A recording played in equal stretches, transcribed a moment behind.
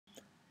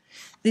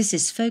This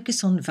is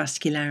Focus on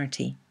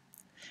Vascularity.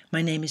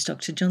 My name is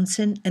Dr.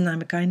 Johnson and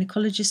I'm a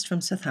gynaecologist from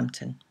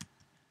Southampton.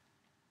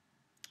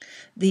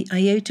 The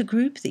IOTA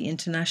group, the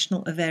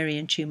International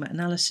Ovarian Tumour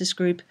Analysis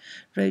Group,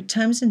 wrote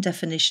terms and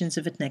definitions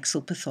of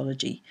adnexal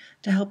pathology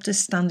to help to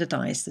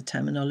standardise the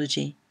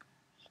terminology.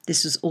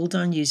 This was all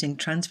done using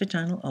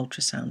transvaginal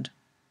ultrasound.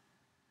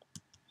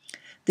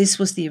 This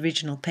was the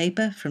original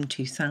paper from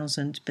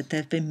 2000, but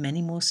there have been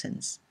many more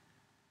since.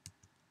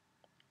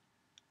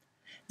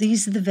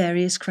 These are the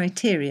various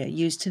criteria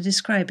used to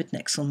describe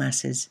adnexal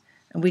masses,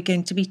 and we're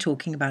going to be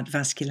talking about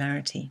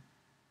vascularity.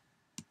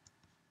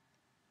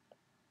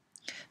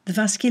 The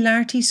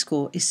vascularity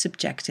score is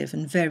subjective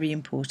and very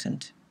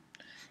important.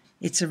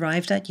 It's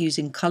arrived at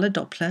using colour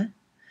Doppler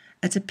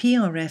at a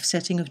PRF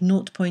setting of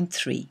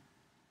 0.3.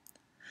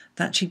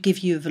 That should give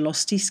you a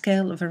velocity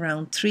scale of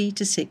around 3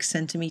 to 6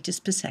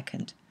 centimetres per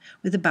second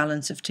with a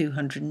balance of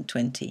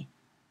 220.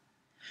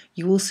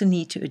 You also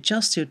need to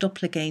adjust your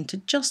Doppler gain to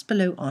just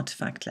below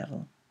artifact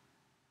level.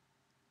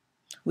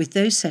 With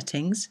those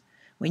settings,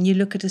 when you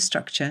look at a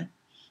structure,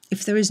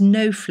 if there is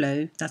no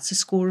flow, that's a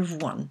score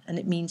of 1, and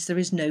it means there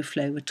is no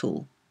flow at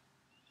all.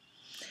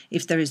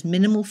 If there is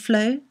minimal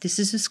flow, this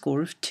is a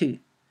score of 2. It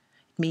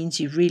means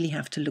you really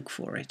have to look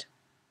for it.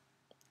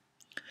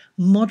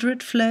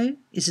 Moderate flow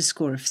is a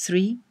score of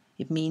 3.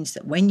 It means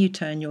that when you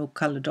turn your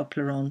colour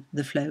Doppler on,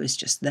 the flow is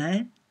just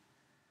there.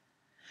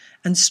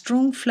 And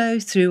strong flow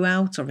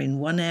throughout or in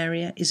one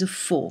area is a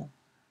 4.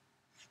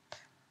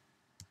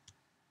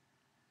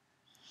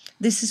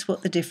 This is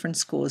what the different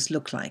scores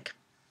look like.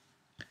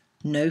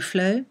 No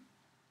flow,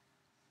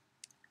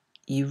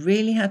 you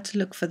really had to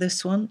look for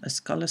this one, a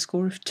colour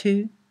score of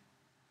 2.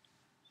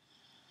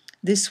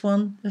 This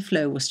one, the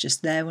flow was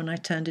just there when I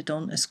turned it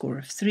on, a score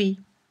of 3.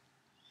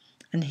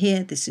 And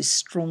here, this is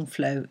strong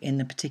flow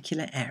in a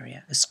particular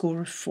area, a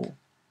score of 4.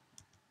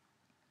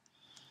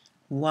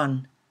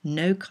 1,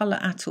 no colour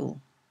at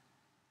all.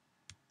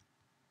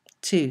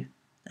 2,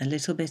 a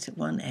little bit at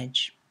one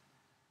edge.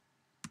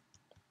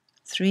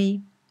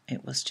 3,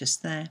 it was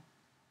just there.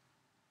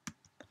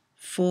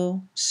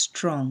 4,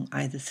 strong,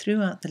 either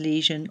throughout the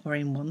lesion or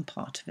in one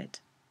part of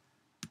it.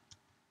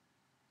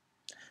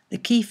 The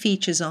key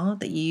features are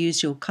that you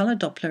use your colour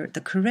Doppler at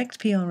the correct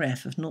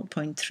PRF of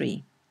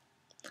 0.3.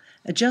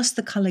 Adjust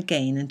the colour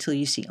gain until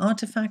you see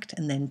artifact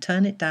and then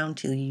turn it down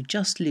till you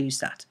just lose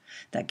that.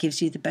 That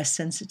gives you the best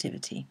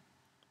sensitivity.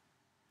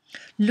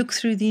 Look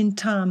through the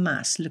entire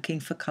mass looking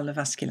for colour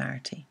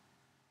vascularity.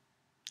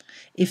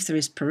 If there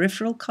is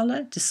peripheral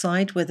colour,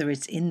 decide whether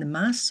it's in the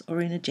mass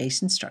or in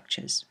adjacent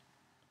structures.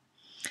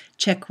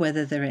 Check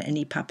whether there are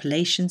any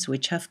papillations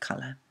which have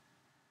colour.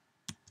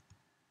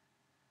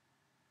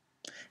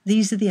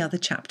 These are the other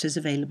chapters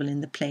available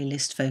in the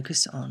playlist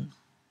Focus On.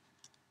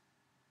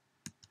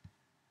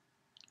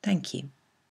 Thank you.